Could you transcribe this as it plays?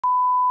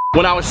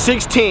When I was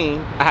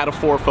 16, I had a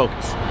Ford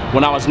Focus.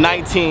 When I was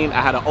 19,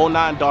 I had an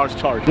 09 Dodge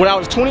Charger. When I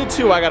was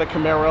 22, I got a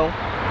Camaro.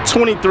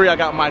 23, I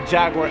got my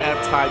Jaguar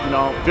F-Type, you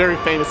know, very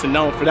famous and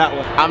known for that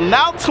one. I'm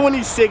now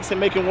 26 and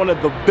making one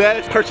of the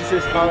best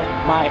purchases of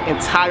my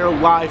entire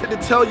life. To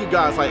tell you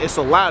guys, like, it's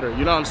a ladder,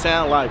 you know what I'm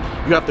saying? Like,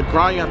 you have to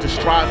grind, you have to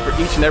strive for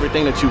each and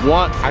everything that you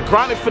want. I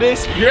grinded for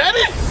this. You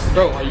ready?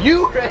 Bro, are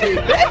you ready?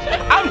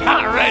 I'm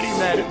not ready,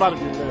 man. It's about to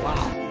be real.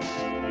 Wow.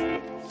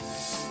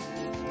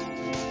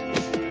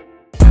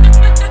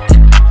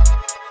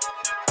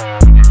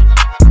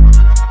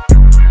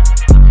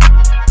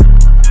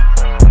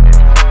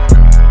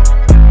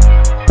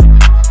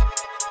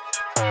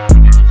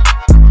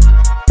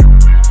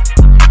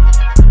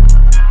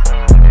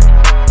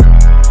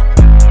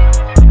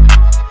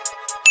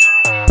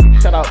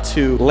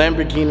 To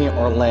Lamborghini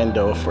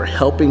Orlando for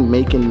helping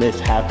making this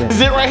happen.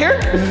 Is it right here?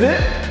 This is it?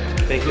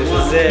 I think this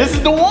is it. This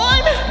is the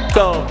one?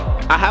 So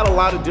I had a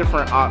lot of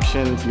different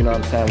options, you know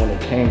what I'm saying, when it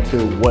came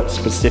to what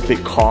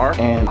specific car.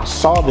 And I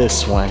saw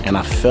this one and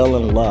I fell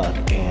in love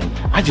and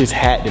I just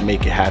had to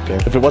make it happen.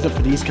 If it wasn't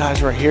for these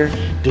guys right here,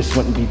 this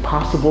wouldn't be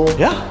possible.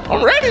 Yeah,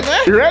 I'm ready,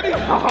 man. You ready?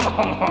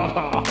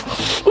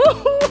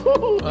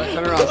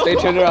 Turn around, stay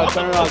turned around,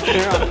 turn around, turn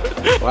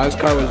around. Last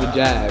car was a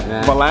Jag,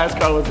 man. My last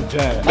car was a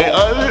Jag.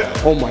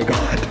 Oh my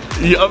God.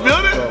 You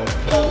upbuilt it?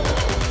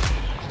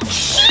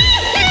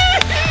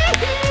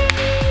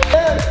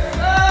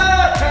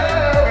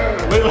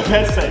 Look what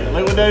that say,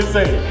 look what that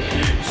say.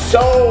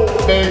 So,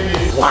 baby.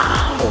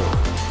 Wow.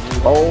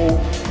 Oh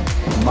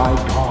my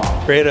God.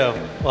 Fredo,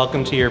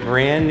 welcome to your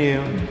brand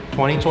new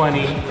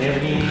 2020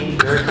 Lamborghini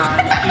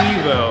Huracan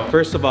EVO.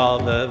 First of all,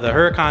 the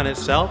Huracan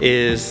itself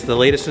is the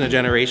latest in a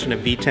generation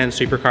of V10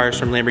 supercars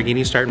from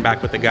Lamborghini, starting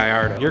back with the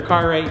Gallardo. Your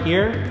car right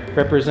here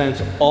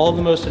represents all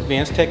the most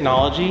advanced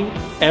technology,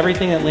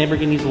 everything that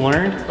Lamborghini's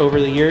learned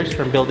over the years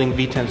from building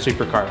V10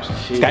 supercars.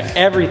 Jeez. It's got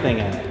everything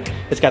in it.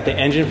 It's got the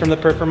engine from the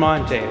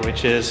Performante,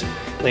 which is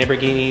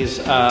Lamborghini's,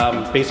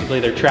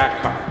 basically their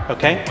track car,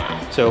 okay?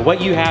 So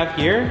what you have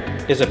here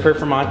is a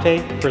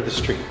Performante for the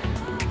street.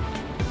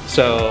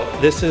 So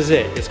this is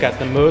it. It's got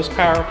the most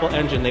powerful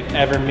engine they've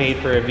ever made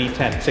for a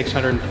V10,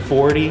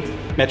 640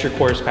 metric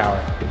horsepower.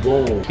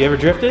 Whoa. You ever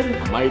drifted?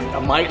 I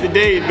might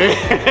today,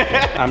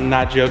 man. I'm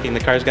not joking, the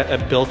car's got a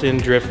built-in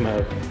drift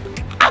mode.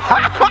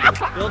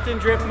 Built-in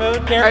drift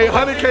mode. Hey,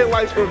 100K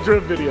likes for a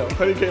drift video.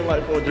 100K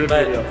likes for a drift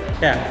video.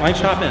 Yeah, why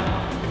don't you hop in?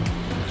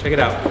 Check it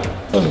out.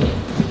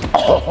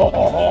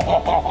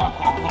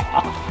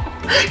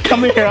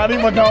 Come here, I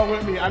need my dog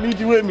with me. I need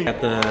you with me. Got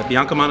the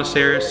Bianco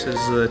Monoceros is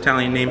the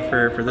Italian name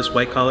for this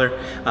white color.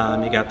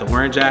 You got the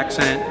orange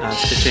accent,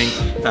 stitching,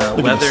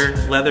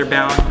 leather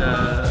bound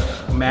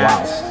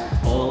mats,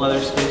 wow. All the leather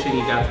stitching.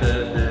 You got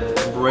the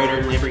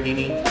embroidered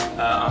Lamborghini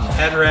on the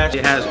headrest.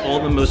 It has all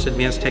the most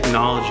advanced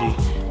technology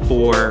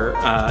for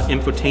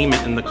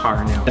infotainment in the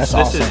car now. That's this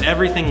awesome. Is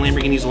everything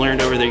Lamborghini's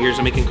learned over their years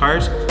of making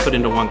cars put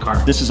into one car.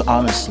 This is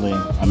honestly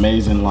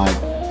amazing, like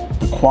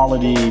the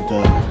quality,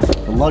 the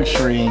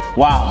luxury.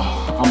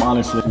 Wow, I'm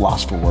honestly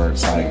lost for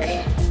words,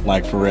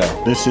 like for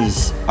real. This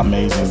is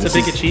amazing. It's a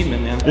big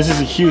achievement, man. This is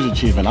a huge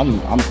achievement.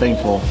 I'm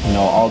thankful, you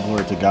know, all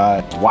glory to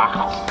God.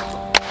 Wow.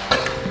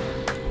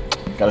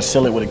 Gotta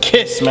seal it with a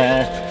kiss,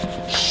 man.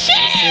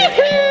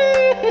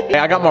 Hey,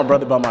 I got my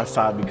brother by my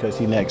side because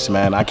he next,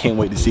 man. I can't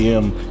wait to see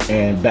him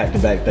and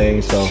back-to-back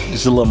things, so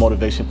just a little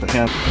motivation for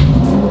him.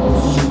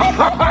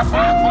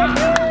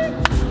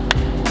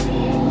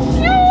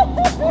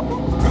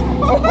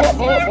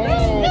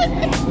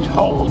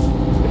 No.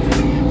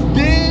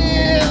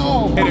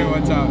 Damn! Hit it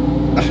one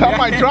time. I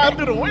might drive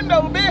through the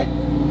window, man.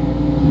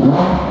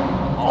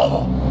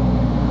 Oh.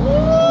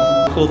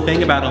 Cool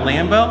thing about a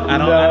Lambo, I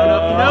don't know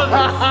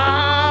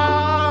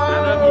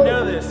if you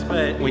know this.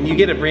 But when you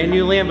get a brand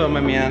new Lambo,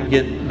 my man, you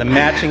get the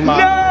matching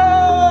model.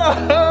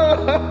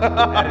 No!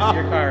 That is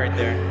your car right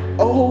there.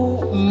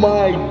 Oh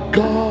my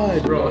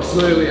God. Bro, it's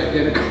literally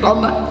identical.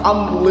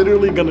 I'm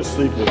literally gonna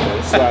sleep with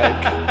this.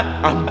 Like,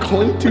 I'm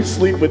going to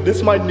sleep with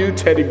this. My new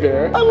teddy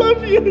bear. I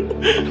love you.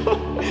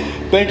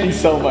 Thank you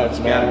so much,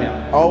 man.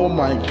 Yeah. Oh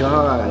my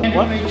God. And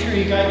make sure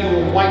you got you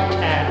a white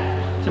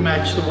tab to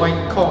match the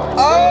white car.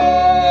 Oh!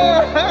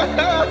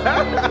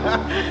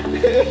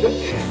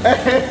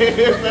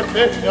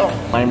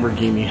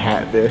 Lamborghini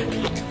hat there.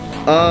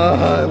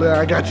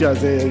 I got you,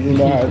 Isaiah. You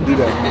know how to do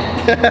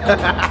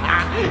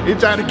that. You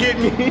trying to get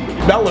me?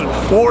 That look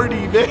 40,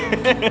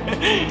 man.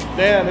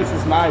 Damn, this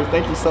is nice.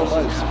 Thank you so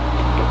much.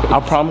 I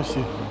promise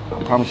you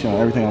on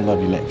everything I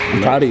love you, Nick.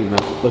 I'm proud of you,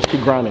 man. Let's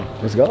keep grinding.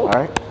 Let's go. All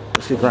right?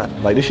 Let's keep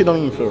grinding. Like, this shit don't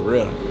even feel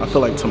real. I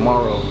feel like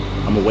tomorrow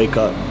I'm gonna wake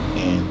up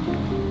and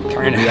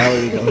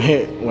reality gonna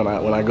hit when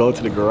I go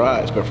to the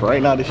garage. But for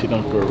right now, this shit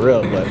don't feel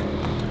real. But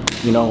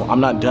you know, I'm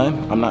not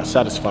done. I'm not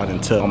satisfied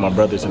until all my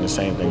brothers in the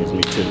same thing as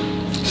me too.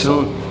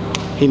 Soon,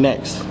 he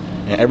next,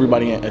 and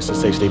everybody in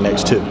SSH they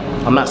next too.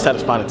 I'm not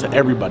satisfied until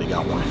everybody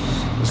got one.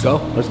 Let's go.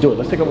 Let's do it.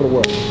 Let's take over the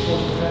world.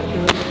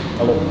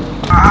 Hello.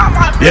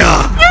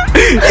 Yeah.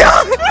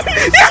 Yeah.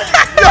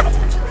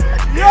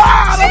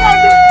 Yeah.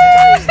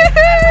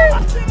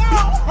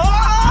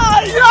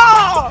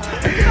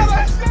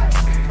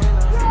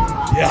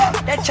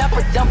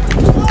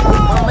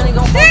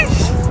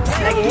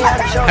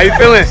 How you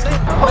feeling?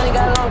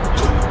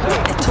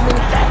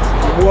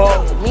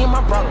 Whoa.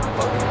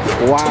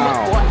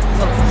 Wow.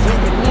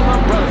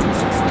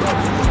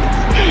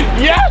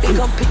 Yes!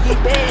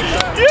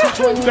 Yes!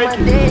 Thank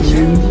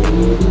you.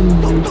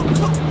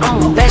 I'm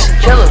a fashion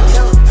killer.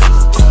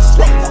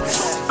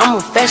 I'm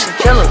a fashion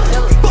killer.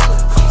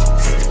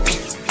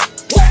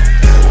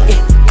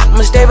 Yeah,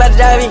 I'ma stay by the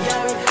diving,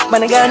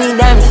 but I got any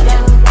diamonds.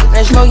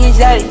 Man, smoking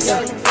exotic, yeah.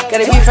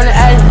 Gotta be from the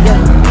island,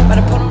 yeah. About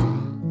to put 'em.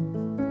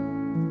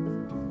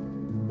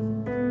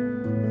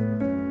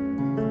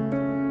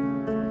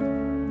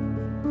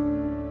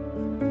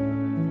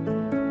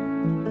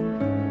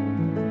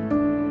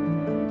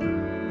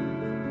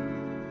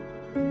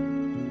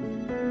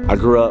 I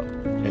grew up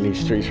in these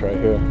streets right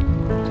here.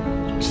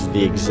 This is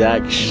the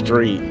exact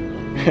street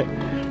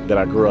that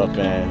I grew up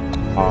in.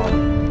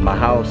 My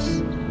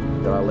house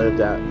that I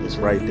lived at is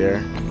right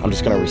there. I'm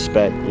just gonna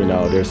respect, you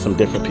know, there's some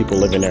different people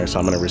living there, so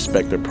I'm gonna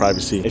respect their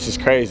privacy. It's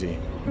just crazy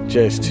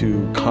just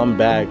to come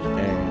back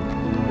and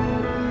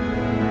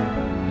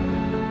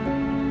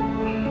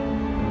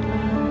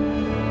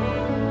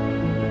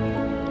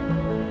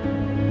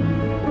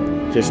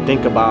just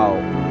think about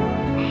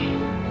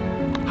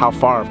how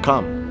far I've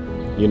come.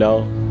 You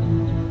know,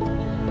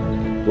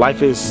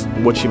 life is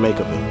what you make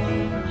of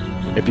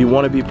it. If you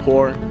want to be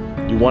poor,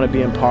 you want to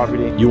be in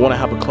poverty, you want to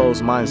have a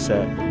closed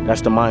mindset,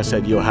 that's the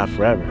mindset you'll have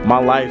forever. My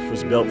life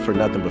was built for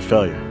nothing but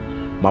failure.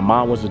 My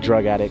mom was a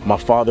drug addict. My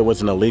father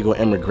was an illegal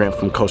immigrant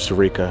from Costa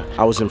Rica.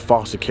 I was in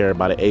foster care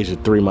by the age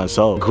of 3 months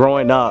old.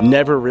 Growing up,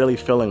 never really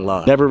feeling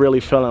love, never really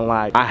feeling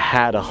like I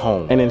had a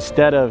home. And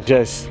instead of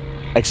just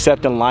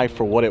accepting life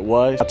for what it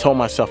was, I told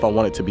myself I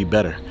wanted to be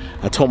better.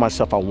 I told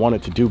myself I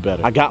wanted to do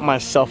better. I got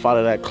myself out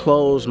of that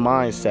closed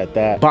mindset,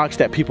 that box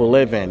that people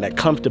live in, that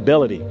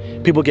comfortability.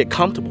 People get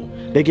comfortable.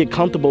 They get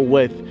comfortable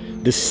with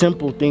the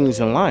simple things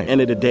in life.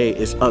 End of the day,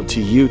 it's up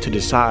to you to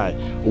decide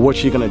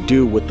what you're gonna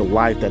do with the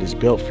life that is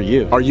built for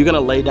you. Are you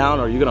gonna lay down?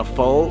 Or are you gonna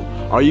fold?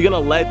 Are you gonna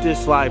let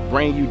this life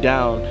bring you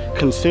down,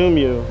 consume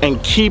you,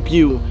 and keep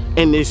you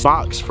in this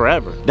box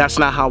forever? That's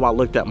not how I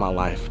looked at my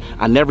life.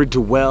 I never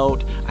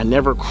dwelled, I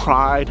never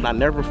cried, and I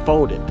never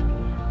folded.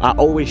 I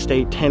always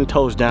stayed 10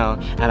 toes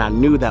down, and I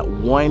knew that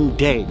one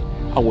day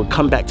I would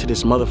come back to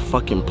this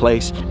motherfucking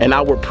place and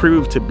I would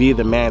prove to be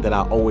the man that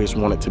I always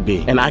wanted to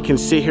be. And I can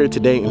sit here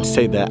today and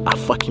say that I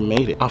fucking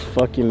made it. I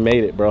fucking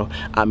made it, bro.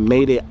 I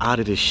made it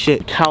out of this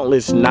shit.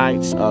 Countless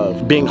nights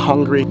of being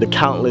hungry, the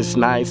countless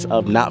nights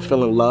of not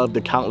feeling loved,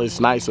 the countless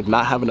nights of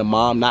not having a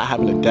mom, not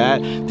having a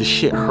dad. The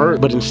shit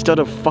hurt. But instead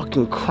of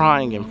fucking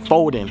crying and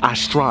folding, I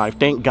strive.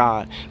 Thank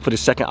God for the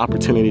second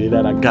opportunity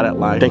that I got at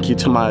life. Thank you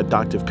to my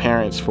adoptive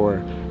parents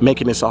for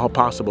making this all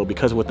possible,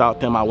 because without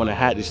them, I wouldn't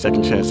have had this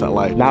second chance at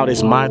life. Now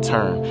it's my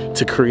turn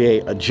to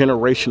create a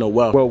generational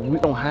wealth where we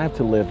don't have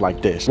to live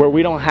like this, where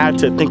we don't have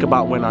to think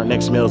about when our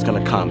next meal is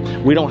gonna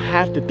come. We don't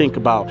have to think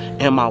about,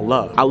 am I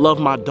loved? I love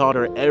my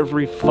daughter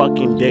every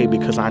fucking day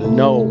because I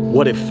know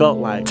what it felt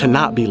like to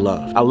not be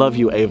loved. I love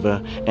you,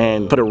 Ava,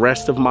 and for the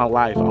rest of my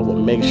life, I will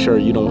make sure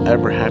you don't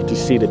ever have to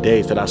see the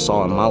days that I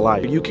saw in my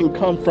life. You can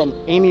come from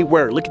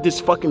anywhere. Look at this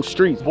fucking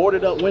street,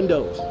 boarded up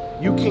windows.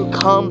 You can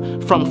come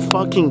from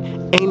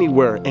fucking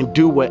anywhere and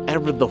do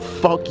whatever the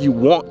fuck you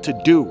want to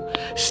do.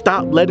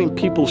 Stop letting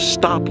people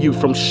stop you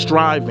from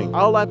striving.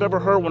 All I've ever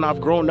heard when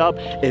I've grown up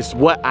is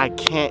what I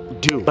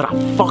can't do. But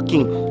I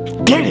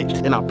fucking did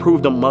it. And I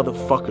proved them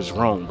motherfuckers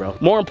wrong, bro.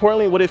 More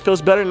importantly, what it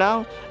feels better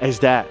now is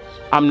that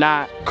I'm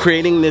not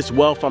creating this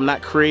wealth. I'm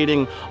not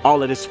creating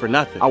all of this for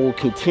nothing. I will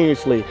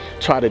continuously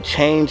try to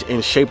change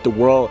and shape the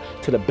world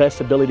to the best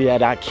ability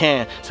that I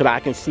can, so that I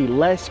can see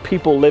less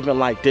people living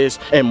like this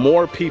and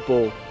more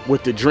people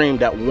with the dream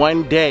that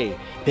one day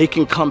they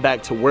can come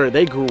back to where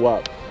they grew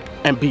up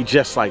and be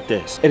just like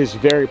this. It is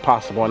very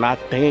possible, and I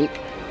thank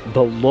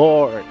the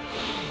Lord.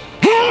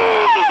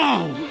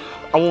 I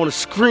want to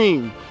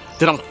scream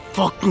that I'm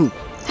fucking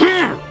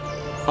here.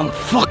 I'm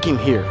fucking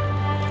here.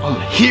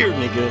 I'm here,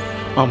 nigga.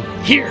 I'm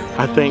here.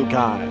 I thank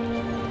God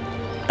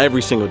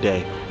every single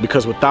day,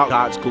 because without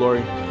God's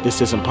glory,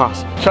 this isn't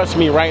possible. Trust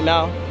me, right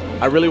now,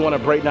 I really want to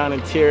break down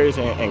in tears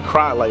and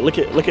cry. Like, look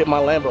at my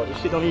Lambo. This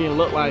shit don't even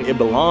look like it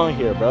belong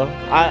here, bro.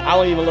 I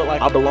don't even look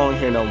like I belong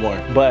here no more.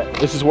 But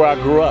this is where I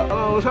grew up.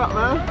 Hello, what's up,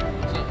 man?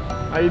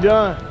 How you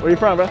doing? Where you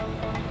from, bro?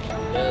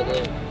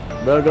 Belgrade.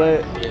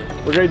 Belgrade?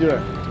 Yeah. What grade you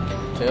in?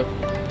 10th.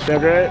 10th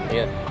grade?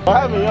 Yeah. What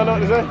happened? You don't know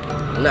what to say?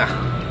 Nah.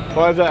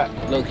 Why is that?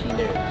 Low key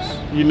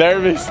nervous. You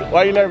nervous?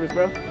 Why are you nervous,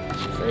 bro?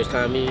 First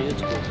time meeting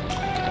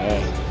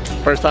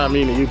YouTube. First time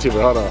meeting a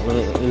YouTuber. Hold on.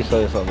 Let me show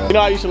you something, man. You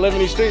know I used to live in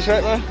these streets,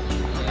 right, man?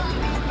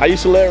 I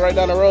used to live right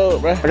down the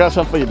road, bro. I got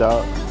something for you,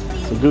 dog.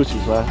 Some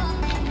Gucci's, man.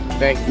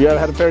 Thanks. You ever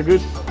had a pair of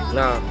Gucci's?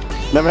 Nah.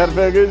 Never had a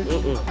pair of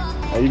Gucci's?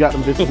 Hey, you got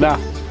them bitches now.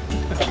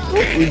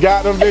 You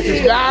got them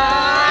bitches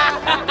now.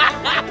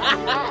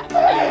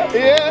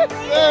 Yes,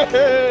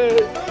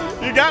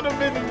 sir. You got them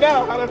bitches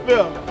now. How that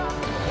feel?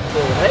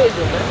 Feel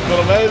amazing, man.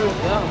 Feel amazing?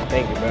 Yeah.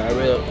 Thank you, bro. I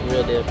real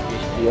did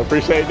appreciate it. You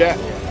appreciate that?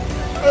 Yeah.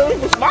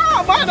 Hey,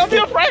 smile, man. Don't be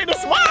afraid to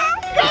smile.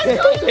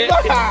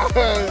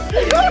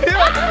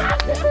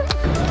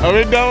 Let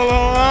me double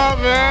on up,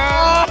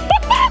 man.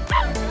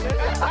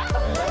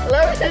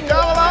 Let me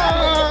double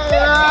on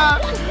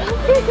up.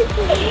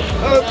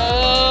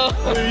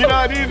 You know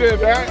how these is,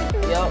 right?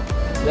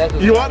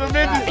 Yep. You want them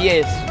bitches?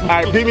 Yes. All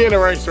right, beat me in the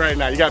race right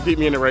now. You gotta beat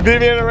me in the race. Beat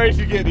me in the race,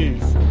 you get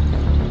these.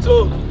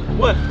 2,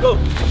 1, go.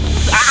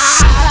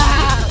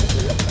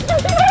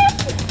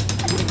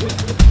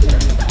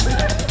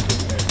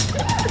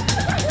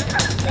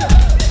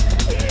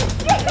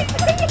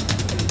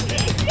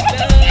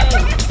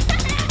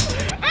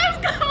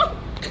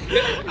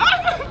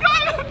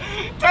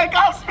 Take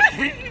off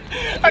speed.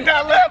 I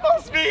got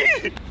Lambo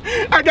speed.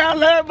 I got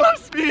Lambo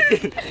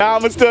speed.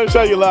 I'ma still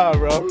show you love,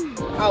 bro.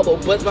 I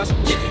almost bust my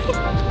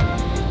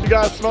You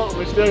got smoke,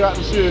 but still got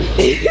the shoes.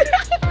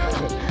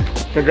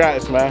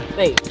 Congrats, man.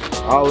 Thanks.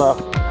 All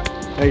up.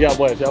 Hey, y'all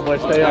boys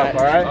stay up,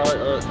 all right? All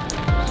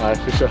right,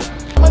 for sure.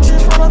 I'ma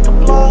just run up the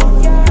block.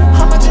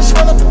 I'ma just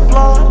run up the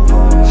block.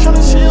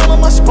 Shawty, she all on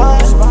my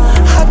spot.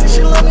 How did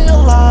she love me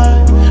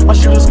alive? My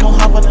shooters gon'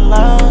 hop on the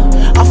line.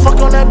 I fuck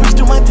on that bitch,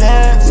 do my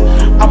dance.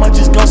 I'ma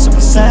just go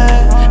super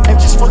sad and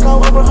just fuck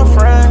all over her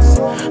friends.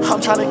 I'm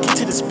tryna get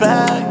to this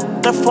bag.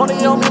 That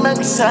 40 on me made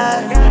me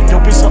sad. Yo,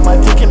 bitch, on my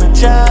dick in the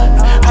jack.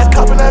 I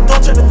copping that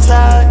don't check the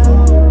tag.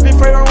 Be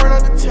afraid I run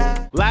out the tag.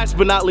 Last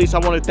but not least, I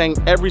want to thank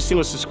every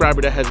single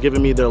subscriber that has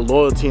given me their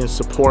loyalty and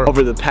support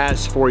over the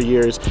past 4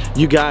 years.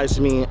 You guys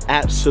mean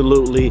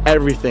absolutely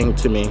everything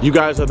to me. You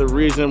guys are the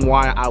reason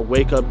why I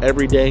wake up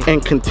every day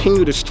and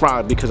continue to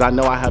strive, because I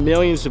know I have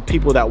millions of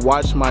people that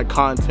watch my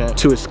content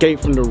to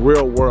escape from the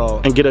real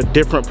world and get a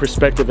different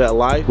perspective at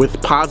life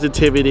with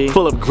positivity,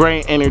 full of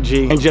great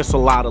energy, and just a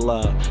lot of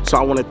love. So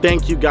I want to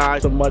thank you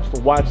guys so much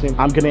for watching.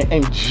 I'm gonna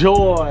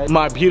enjoy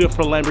my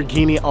beautiful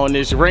Lamborghini on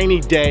this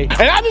rainy day.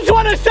 And I just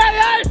want to say,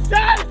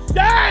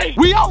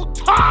 we on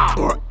top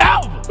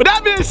forever. With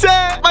that being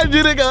said, my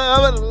nigga,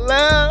 I'm gonna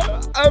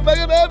laugh. I'm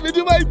fucking up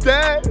into my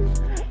dad.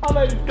 I'm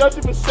like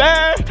disgusting but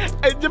sad.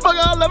 And you fucking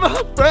all love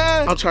her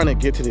friend. I'm trying to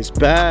get to this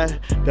bag.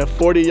 That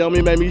 40 on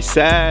me made me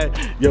sad.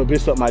 Yo,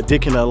 bitch, up my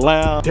dick in the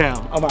lounge.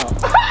 Damn, I'm out.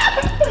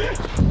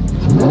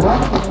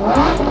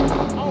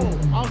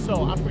 Oh,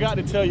 also, I forgot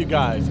to tell you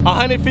guys,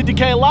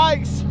 150K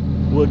likes,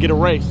 we'll get a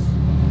race.